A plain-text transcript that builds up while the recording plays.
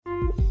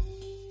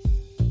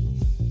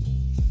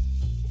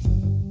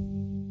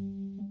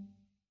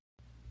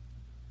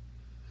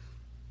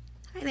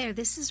there,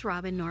 this is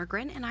Robin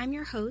Norgren, and I'm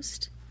your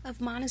host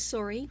of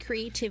Montessori,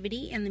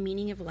 Creativity, and the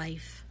Meaning of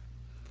Life.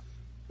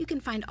 You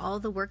can find all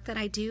the work that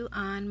I do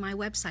on my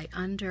website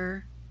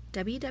under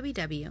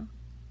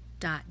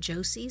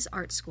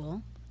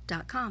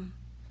www.josiesartschool.com.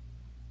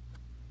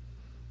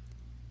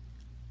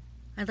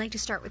 I'd like to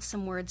start with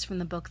some words from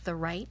the book The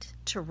Right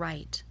to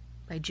Write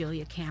by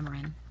Julia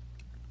Cameron.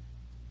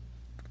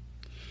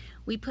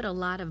 We put a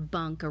lot of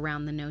bunk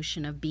around the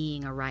notion of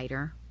being a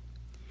writer.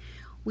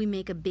 We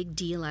make a big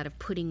deal out of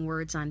putting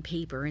words on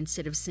paper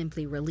instead of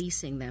simply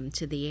releasing them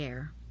to the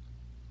air.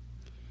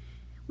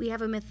 We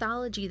have a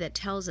mythology that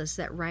tells us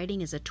that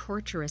writing is a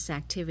torturous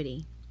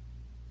activity.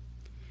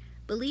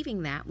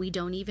 Believing that, we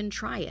don't even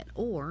try it,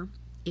 or,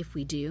 if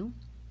we do,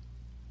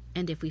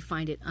 and if we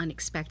find it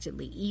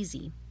unexpectedly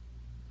easy,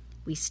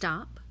 we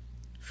stop,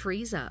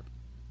 freeze up,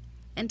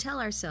 and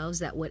tell ourselves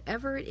that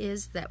whatever it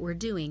is that we're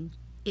doing,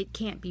 it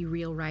can't be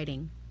real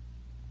writing.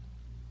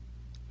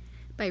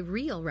 By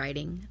real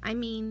writing, I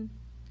mean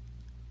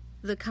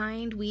the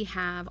kind we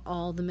have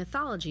all the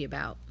mythology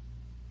about.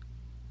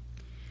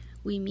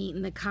 We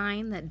mean the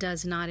kind that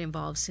does not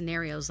involve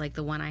scenarios like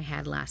the one I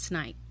had last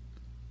night.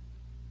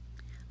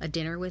 A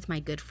dinner with my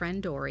good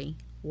friend Dory,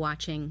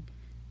 watching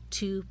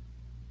Tu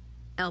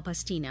El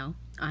Pastino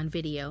on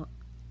video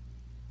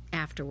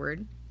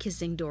afterward,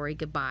 kissing Dory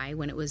goodbye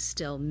when it was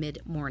still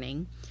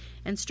mid-morning,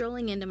 and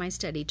strolling into my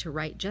study to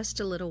write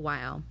just a little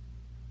while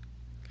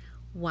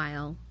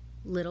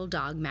little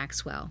dog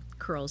Maxwell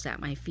curls at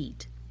my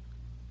feet.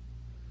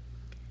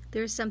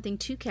 There is something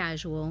too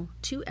casual,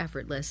 too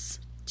effortless,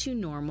 too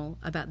normal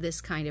about this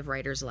kind of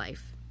writer's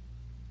life.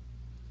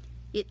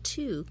 It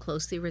too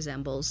closely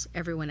resembles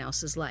everyone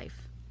else's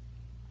life,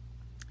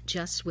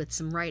 just with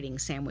some writing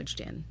sandwiched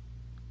in.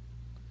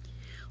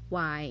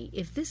 Why,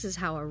 if this is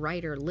how a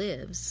writer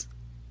lives,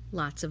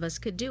 lots of us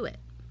could do it.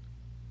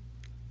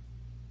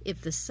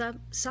 If the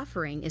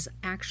suffering is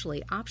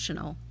actually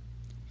optional,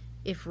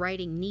 if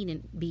writing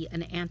needn't be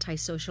an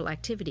antisocial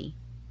activity?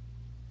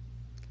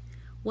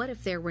 What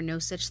if there were no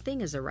such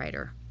thing as a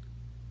writer?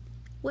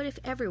 What if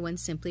everyone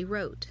simply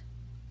wrote?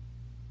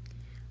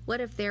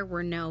 What if there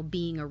were no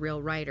being a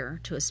real writer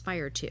to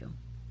aspire to?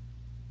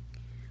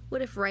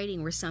 What if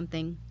writing were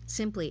something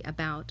simply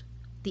about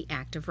the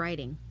act of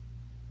writing?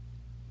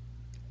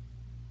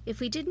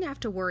 If we didn't have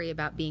to worry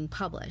about being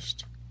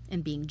published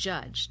and being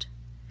judged,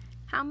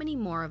 how many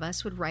more of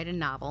us would write a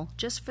novel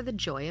just for the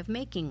joy of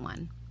making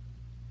one?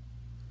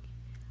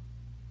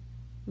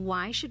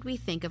 Why should we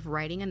think of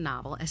writing a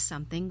novel as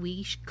something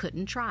we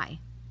couldn't try?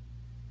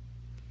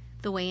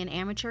 The way an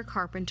amateur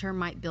carpenter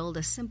might build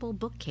a simple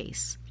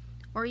bookcase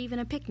or even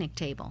a picnic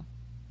table.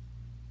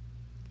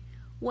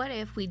 What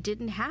if we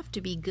didn't have to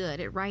be good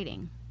at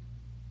writing?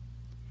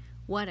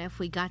 What if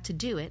we got to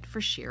do it for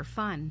sheer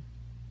fun?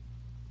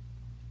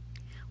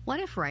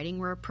 What if writing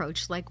were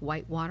approached like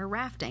whitewater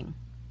rafting?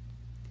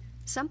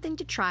 Something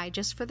to try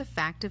just for the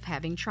fact of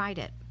having tried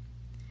it,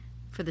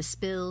 for the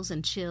spills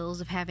and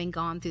chills of having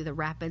gone through the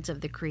rapids of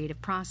the creative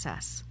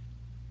process.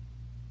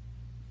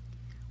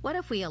 What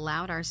if we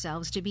allowed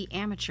ourselves to be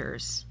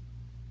amateurs?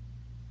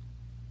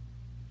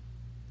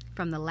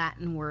 From the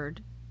Latin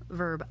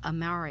verb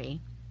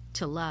amare,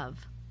 to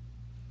love.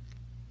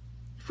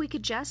 If we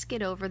could just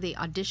get over the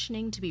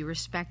auditioning to be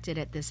respected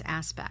at this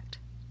aspect,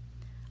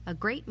 a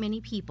great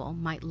many people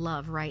might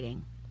love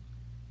writing.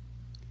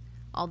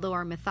 Although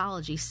our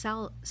mythology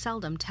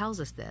seldom tells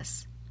us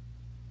this,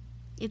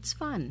 it's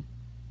fun.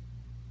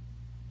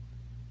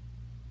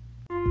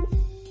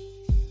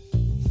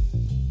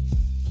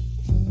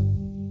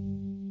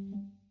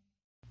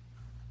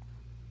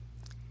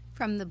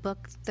 From the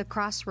book The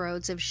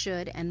Crossroads of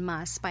Should and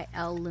Must by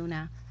L.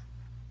 Luna.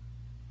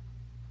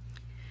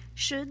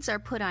 Shoulds are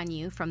put on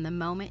you from the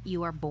moment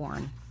you are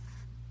born.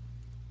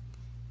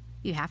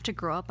 You have to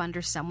grow up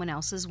under someone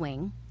else's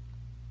wing.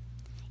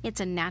 It's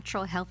a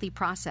natural, healthy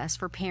process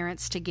for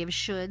parents to give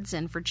shoulds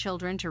and for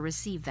children to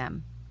receive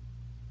them.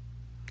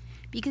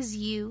 Because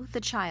you, the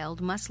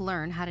child, must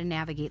learn how to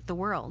navigate the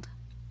world.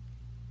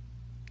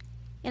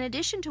 In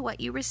addition to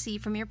what you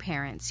receive from your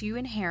parents, you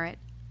inherit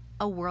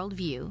a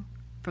worldview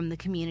from the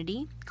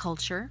community,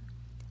 culture,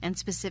 and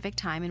specific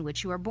time in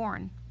which you are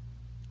born.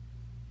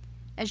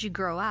 As you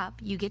grow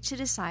up, you get to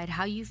decide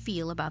how you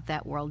feel about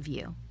that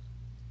worldview.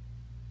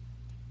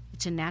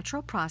 It's a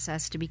natural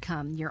process to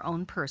become your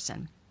own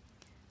person,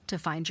 to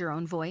find your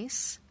own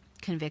voice,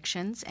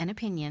 convictions, and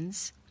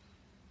opinions,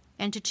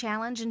 and to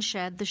challenge and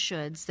shed the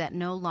shoulds that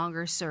no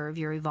longer serve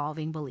your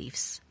evolving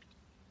beliefs.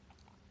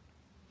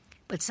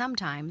 But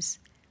sometimes,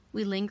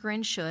 we linger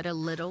in should a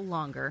little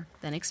longer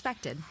than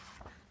expected.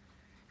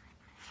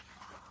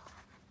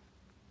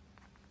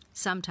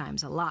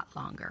 Sometimes a lot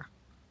longer.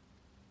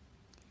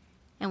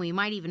 And we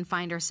might even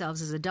find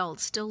ourselves as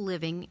adults still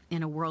living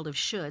in a world of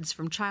shoulds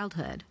from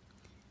childhood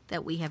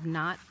that we have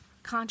not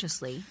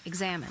consciously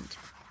examined.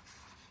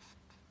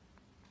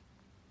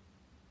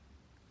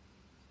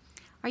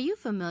 Are you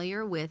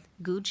familiar with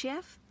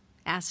Gurdjieff?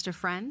 Asked a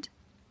friend.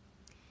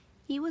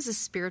 He was a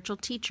spiritual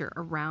teacher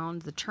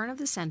around the turn of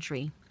the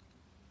century,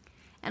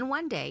 and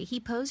one day he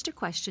posed a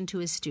question to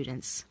his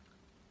students.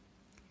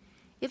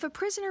 If a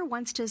prisoner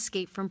wants to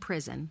escape from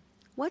prison,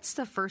 what's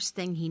the first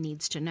thing he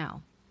needs to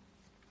know?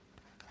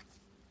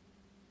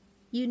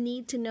 You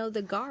need to know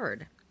the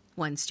guard,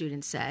 one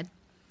student said.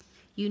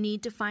 You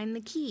need to find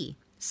the key,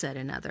 said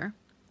another.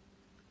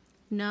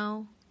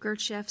 No,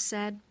 Gurdjieff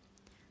said.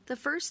 The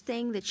first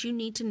thing that you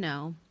need to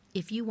know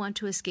if you want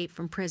to escape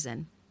from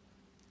prison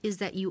is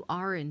that you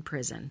are in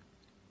prison.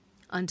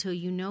 Until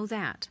you know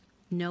that,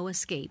 no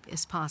escape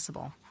is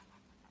possible.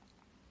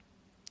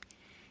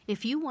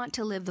 If you want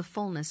to live the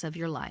fullness of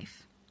your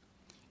life,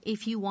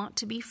 if you want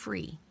to be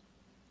free,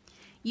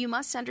 you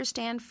must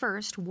understand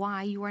first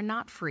why you are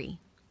not free,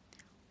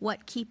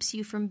 what keeps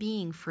you from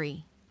being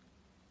free.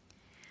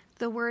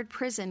 The word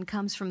prison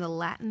comes from the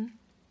Latin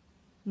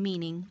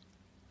meaning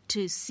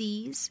to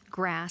seize,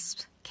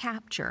 grasp,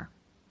 capture.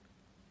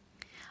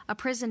 A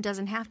prison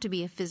doesn't have to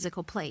be a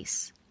physical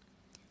place.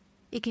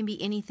 It can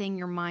be anything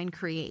your mind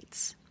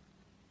creates.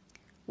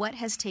 What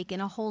has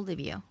taken a hold of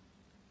you?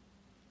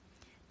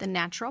 The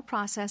natural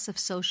process of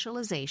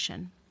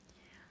socialization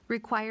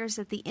requires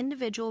that the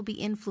individual be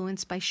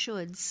influenced by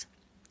shoulds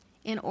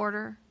in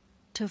order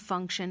to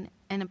function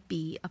and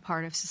be a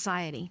part of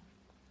society.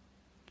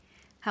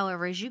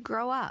 However, as you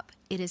grow up,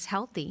 it is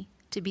healthy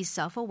to be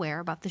self-aware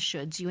about the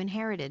shoulds you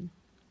inherited.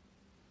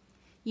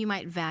 You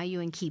might value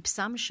and keep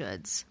some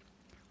shoulds,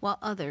 while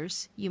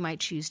others you might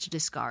choose to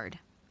discard.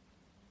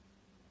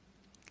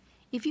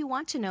 If you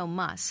want to know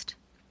must,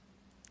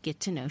 get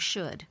to know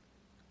should.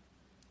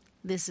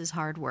 This is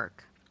hard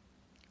work.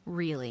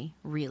 Really,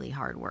 really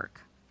hard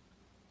work.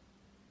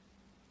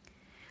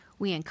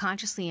 We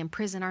unconsciously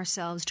imprison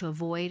ourselves to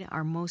avoid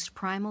our most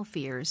primal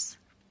fears.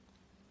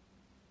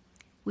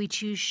 We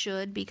choose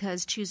should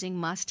because choosing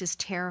must is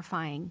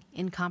terrifying,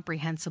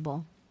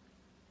 incomprehensible.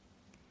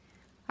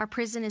 Our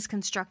prison is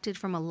constructed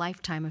from a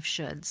lifetime of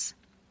shoulds.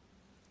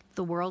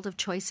 The world of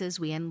choices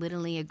we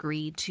unwittingly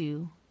agree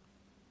to.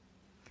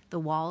 The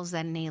walls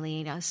that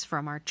alienate us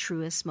from our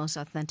truest, most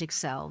authentic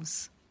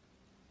selves.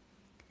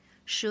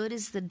 Should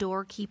is the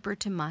doorkeeper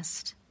to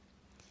must.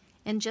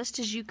 And just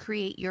as you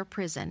create your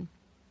prison,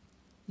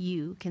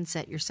 you can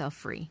set yourself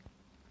free.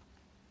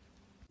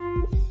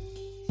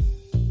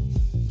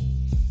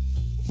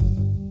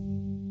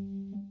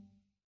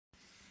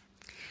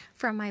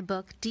 From my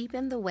book,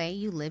 Deepen the Way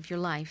You Live Your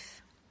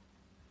Life.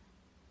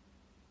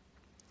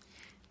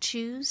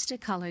 Choose to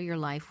color your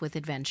life with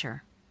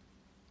adventure.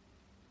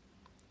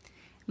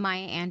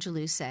 Maya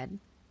Angelou said,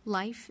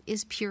 "Life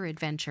is pure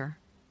adventure."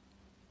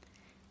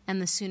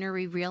 And the sooner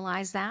we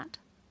realize that,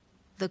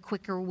 the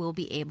quicker we'll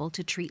be able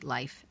to treat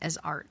life as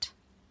art.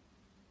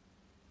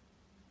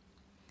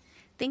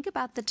 Think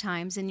about the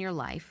times in your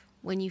life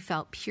when you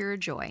felt pure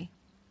joy.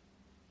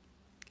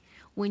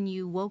 When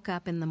you woke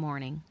up in the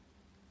morning.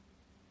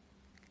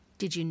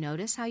 Did you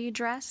notice how you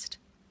dressed?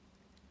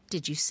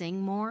 Did you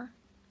sing more?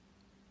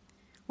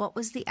 What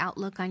was the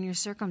outlook on your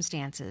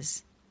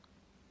circumstances?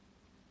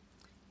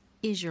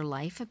 Is your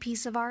life a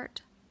piece of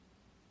art?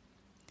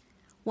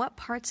 What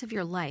parts of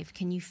your life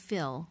can you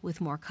fill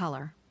with more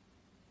color,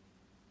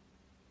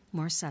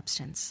 more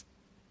substance?